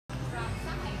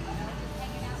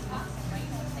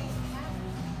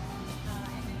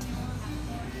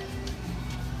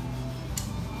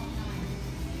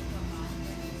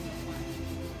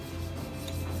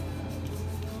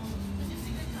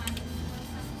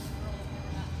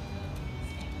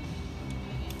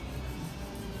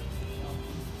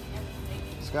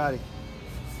Scotty,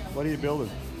 what are you building?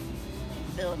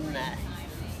 Building a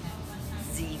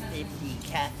C50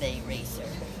 cafe racer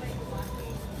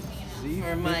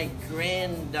for my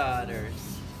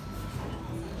granddaughters.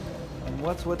 And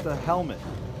what's with the helmet?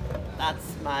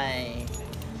 That's my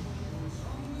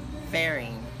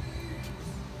fairing.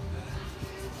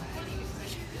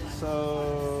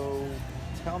 So,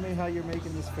 tell me how you're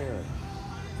making this fairing.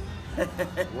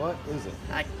 What is it?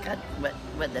 I cut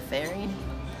what the fairing?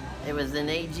 It was an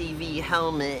AGV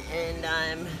helmet, and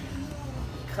I'm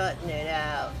cutting it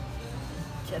out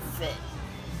to fit.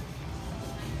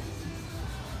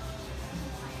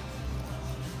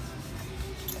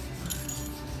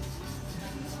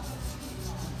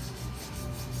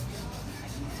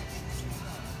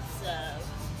 So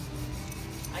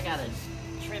I gotta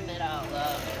trim it all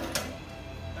up.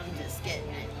 I'm just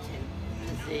getting it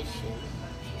to position.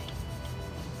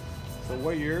 So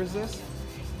what year is this?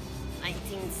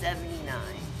 1979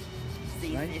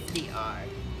 C50R.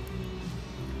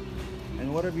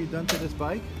 And what have you done to this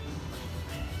bike?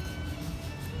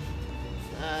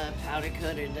 Powder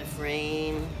coated the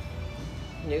frame,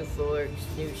 new forks,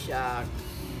 new shocks,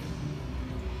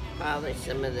 polished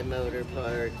some of the motor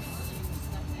parts,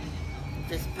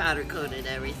 just powder coated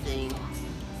everything.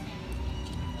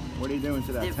 What are you doing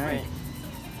to that Different.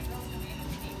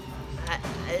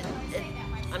 tank?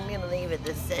 I'm gonna leave it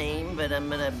the same, but I'm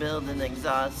gonna build an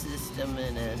exhaust system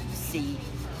and a seat,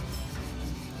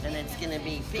 and it's gonna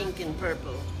be pink and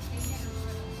purple.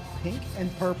 Pink and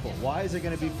purple. Why is it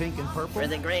going to be pink and purple? For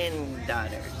the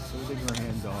granddaughters. For the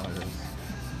granddaughters.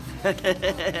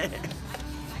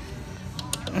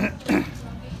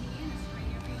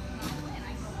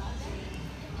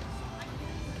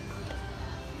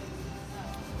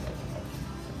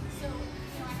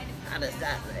 How does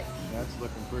that look? That's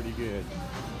looking pretty good.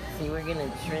 See, we're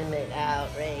gonna trim it out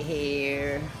right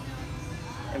here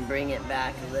and bring it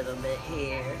back a little bit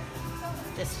here.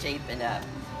 Just shape it up.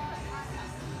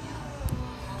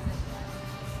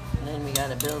 And then we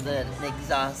gotta build an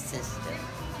exhaust system.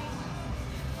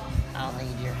 I'll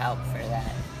need your help for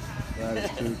that. That is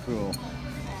too cool.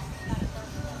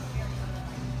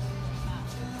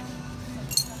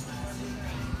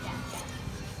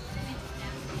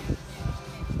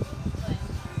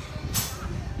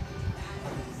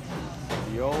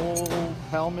 The old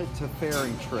helmet to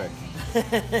fairing trick.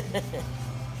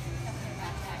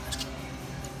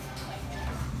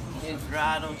 New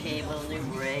throttle cable, new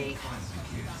brake,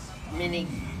 mini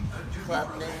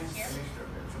clubmans,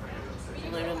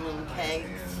 aluminum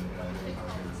pegs.